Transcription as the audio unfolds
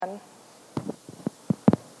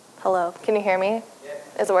Hello, can you hear me?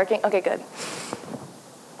 Is it working? Okay, good.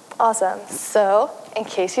 Awesome. So, in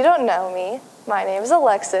case you don't know me, my name is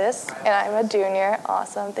Alexis, and I'm a junior.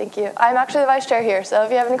 Awesome, thank you. I'm actually the vice chair here, so if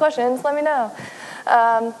you have any questions, let me know.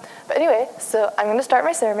 But anyway, so I'm going to start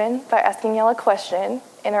my sermon by asking y'all a question,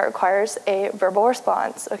 and it requires a verbal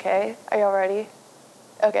response, okay? Are y'all ready?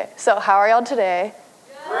 Okay, so how are y'all today?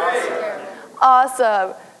 Great.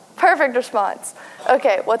 Awesome. Perfect response.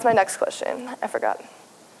 Okay, what's my next question? I forgot.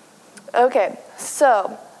 Okay,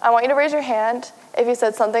 so I want you to raise your hand if you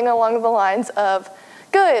said something along the lines of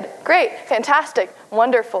good, great, fantastic,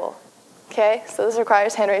 wonderful. Okay, so this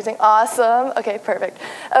requires hand raising. Awesome. Okay, perfect.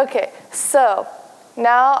 Okay, so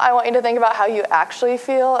now I want you to think about how you actually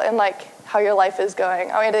feel and like how your life is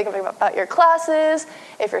going. I want you to think about your classes,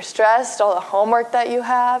 if you're stressed, all the homework that you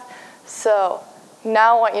have. So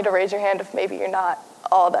now I want you to raise your hand if maybe you're not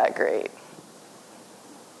all that great.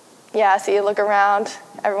 Yeah, see, you look around,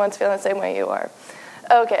 everyone's feeling the same way you are.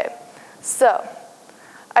 Okay, so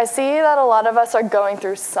I see that a lot of us are going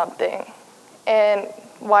through something, and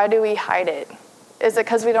why do we hide it? Is it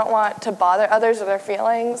because we don't want to bother others with our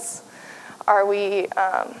feelings? Are we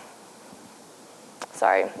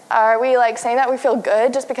like saying that we feel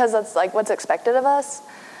good just because that's like what's expected of us?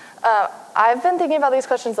 I've been thinking about these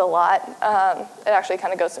questions a lot. It actually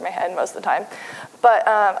kind of goes through my head most of the time. But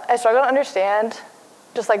I struggle to understand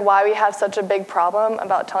just like why we have such a big problem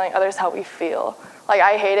about telling others how we feel. Like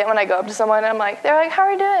I hate it when I go up to someone and they're like, how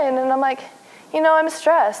are you doing? And I'm like, I'm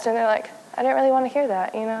stressed. And they're like, I didn't really want to hear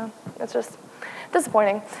that, It's just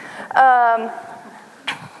disappointing.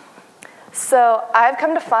 So I've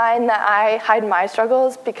come to find that I hide my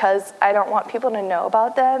struggles because I don't want people to know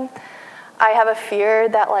about them. I have a fear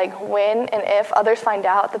that when and if others find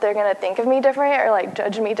out that they're going to think of me different or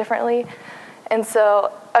judge me differently. And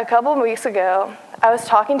so a couple of weeks ago, I was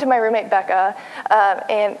talking to my roommate Becca,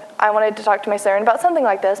 and I wanted to talk to my sermon about something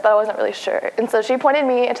like this, but I wasn't really sure. And so she pointed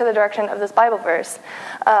me into the direction of this Bible verse.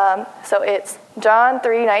 So it's John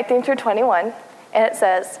 3:19 through 21, and it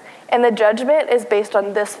says, "And the judgment is based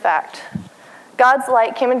on this fact. God's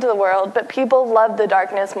light came into the world, but people loved the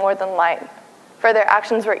darkness more than light, for their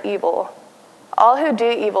actions were evil. All who do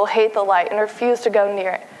evil hate the light and refuse to go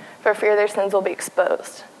near it, for fear their sins will be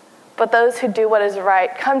exposed. But those who do what is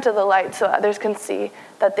right come to the light so others can see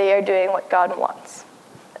that they are doing what God wants."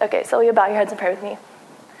 Okay, so will you bow your heads and pray with me?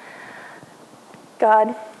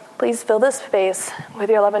 God, please fill this space with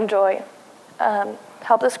your love and joy.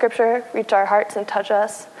 Help the scripture reach our hearts and touch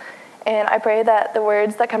us. And I pray that the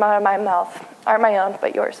words that come out of my mouth aren't my own,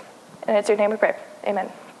 but yours. And it's your name we pray.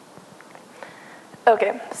 Amen.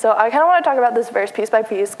 Okay, so I kind of want to talk about this verse piece by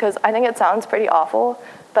piece because I think it sounds pretty awful,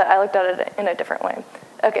 but I looked at it in a different way.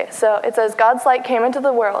 Okay, so it says, God's light came into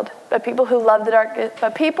the world, but people loved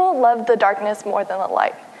the darkness more than the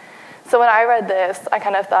light. So when I read this, I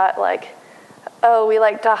kind of thought we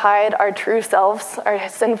like to hide our true selves, our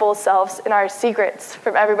sinful selves, and our secrets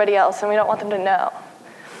from everybody else, and we don't want them to know,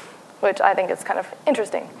 which I think is kind of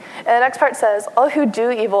interesting. And the next part says, all who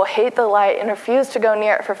do evil hate the light and refuse to go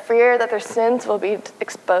near it for fear that their sins will be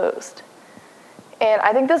exposed. And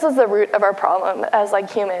I think this is the root of our problem as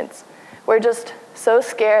humans. We're just so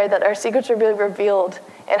scared that our secrets will be revealed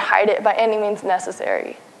and hide it by any means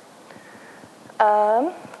necessary.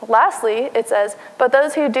 Lastly, it says, but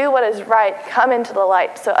those who do what is right come into the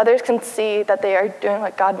light so others can see that they are doing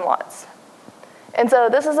what God wants. And so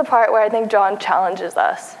this is the part where I think John challenges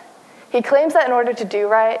us. He claims that in order to do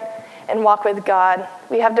right and walk with God,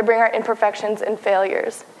 we have to bring our imperfections and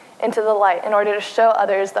failures into the light in order to show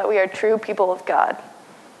others that we are true people of God.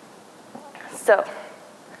 So,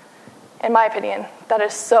 in my opinion, that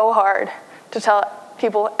is so hard to tell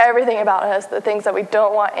people everything about us, the things that we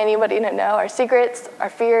don't want anybody to know, our secrets, our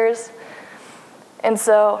fears. And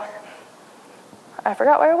so, I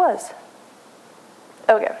forgot where I was.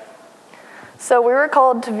 Okay. So we were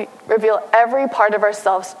called to reveal every part of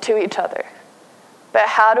ourselves to each other. But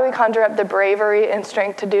how do we conjure up the bravery and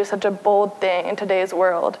strength to do such a bold thing in today's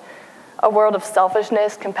world? A world of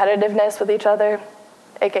selfishness, competitiveness with each other,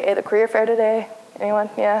 aka the career fair today.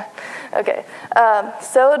 Anyone? Yeah? Okay.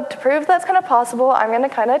 So to prove that's kind of possible, I'm going to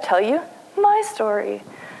kind of tell you my story.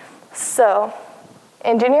 So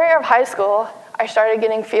in junior year of high school, I started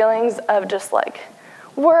getting feelings of just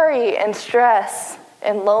worry and stress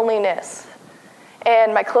and loneliness.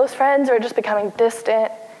 And my close friends were just becoming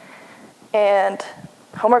distant, and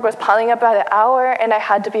homework was piling up by the hour, and I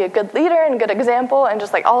had to be a good leader and a good example, and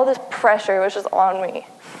just all this pressure was just on me.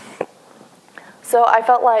 So I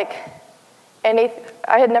felt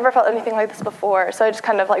I had never felt anything like this before, so I just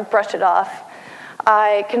kind of brushed it off.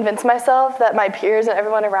 I convinced myself that my peers and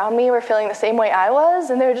everyone around me were feeling the same way I was,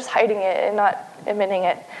 and they were just hiding it and not admitting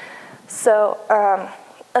it. So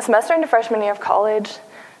a semester into freshman year of college,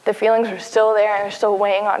 the feelings were still there and they're still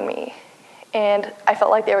weighing on me. And I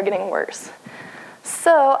felt like they were getting worse.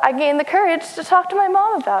 So I gained the courage to talk to my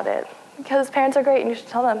mom about it, because parents are great and you should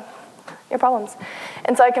tell them your problems.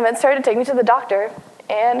 And so I convinced her to take me to the doctor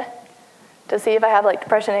and to see if I have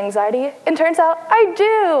depression and anxiety. And turns out I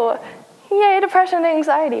do. Yay, depression and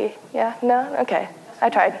anxiety. Yeah, no? Okay, I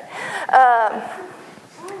tried.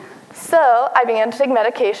 So I began to take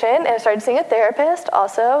medication and I started seeing a therapist.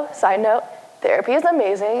 Also, side note, therapy is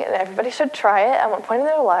amazing and everybody should try it at one point in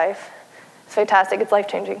their life. It's fantastic, it's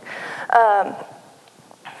life-changing.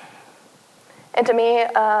 And to me,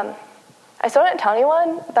 I still didn't tell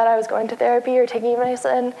anyone that I was going to therapy or taking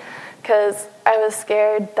medicine because I was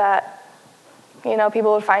scared that,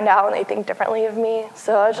 people would find out and they think differently of me.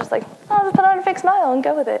 So I was just like, I'll just put on a fake smile and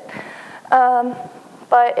go with it.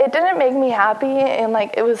 But it didn't make me happy, and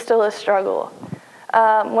it was still a struggle.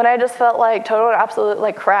 When I just felt total and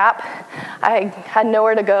absolute crap, I had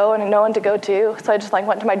nowhere to go and no one to go to. So I just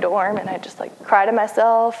went to my dorm and I just cried to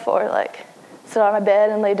myself or sit on my bed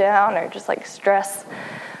and lay down or just stress.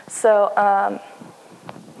 So I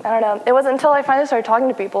don't know. It wasn't until I finally started talking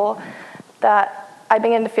to people that I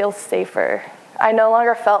began to feel safer. I no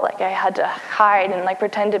longer felt like I had to hide and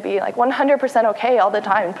pretend to be 100% okay all the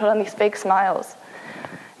time and put on these fake smiles.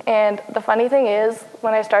 And the funny thing is,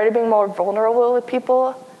 when I started being more vulnerable with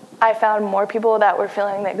people, I found more people that were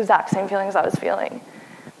feeling the exact same feelings I was feeling.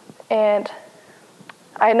 And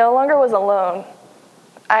I no longer was alone.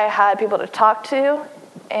 I had people to talk to,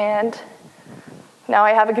 and now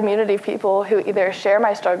I have a community of people who either share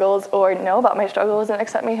my struggles or know about my struggles and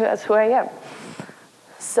accept me as who I am.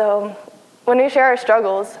 So when we share our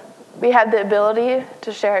struggles, we have the ability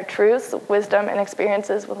to share truths, wisdom, and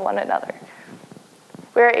experiences with one another.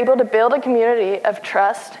 We are able to build a community of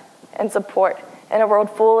trust and support in a world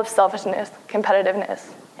full of selfishness,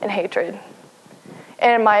 competitiveness, and hatred.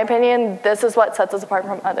 And in my opinion, this is what sets us apart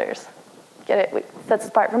from others. Get it? It sets us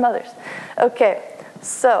apart from others. Okay,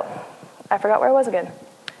 so I forgot where I was again.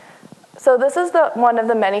 So this is one of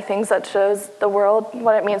the many things that shows the world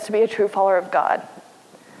what it means to be a true follower of God.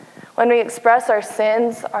 When we express our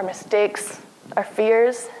sins, our mistakes, our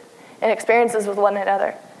fears, and experiences with one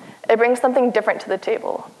another, it brings something different to the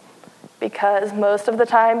table, because most of the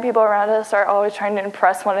time, people around us are always trying to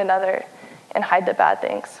impress one another and hide the bad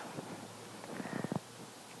things.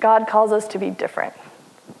 God calls us to be different,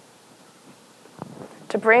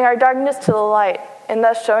 to bring our darkness to the light, and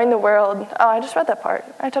thus showing the world, I just read that part.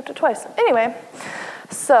 I typed it twice. Anyway,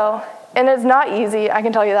 and it's not easy, I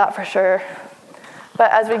can tell you that for sure.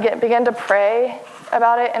 But as we begin to pray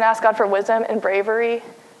about it and ask God for wisdom and bravery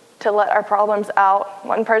to let our problems out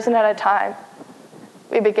one person at a time,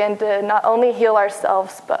 we begin to not only heal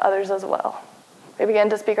ourselves, but others as well. We begin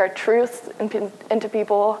to speak our truths into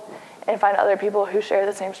people and find other people who share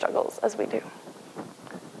the same struggles as we do.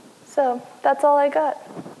 So that's all I got.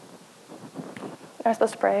 Am I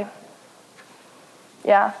supposed to pray?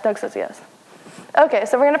 Yeah, Doug says yes. Okay,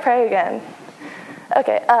 so we're going to pray again.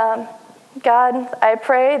 Okay, God, I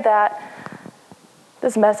pray that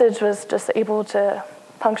this message was just able to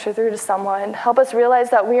puncture through to someone. Help us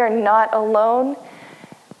realize that we are not alone.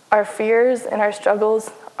 Our fears and our struggles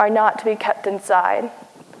are not to be kept inside,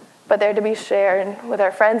 but they're to be shared with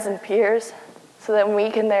our friends and peers so that we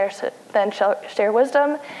can then share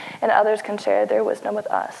wisdom and others can share their wisdom with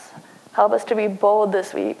us. Help us to be bold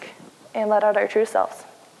this week and let out our true selves.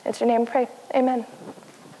 It's your name we pray. Amen.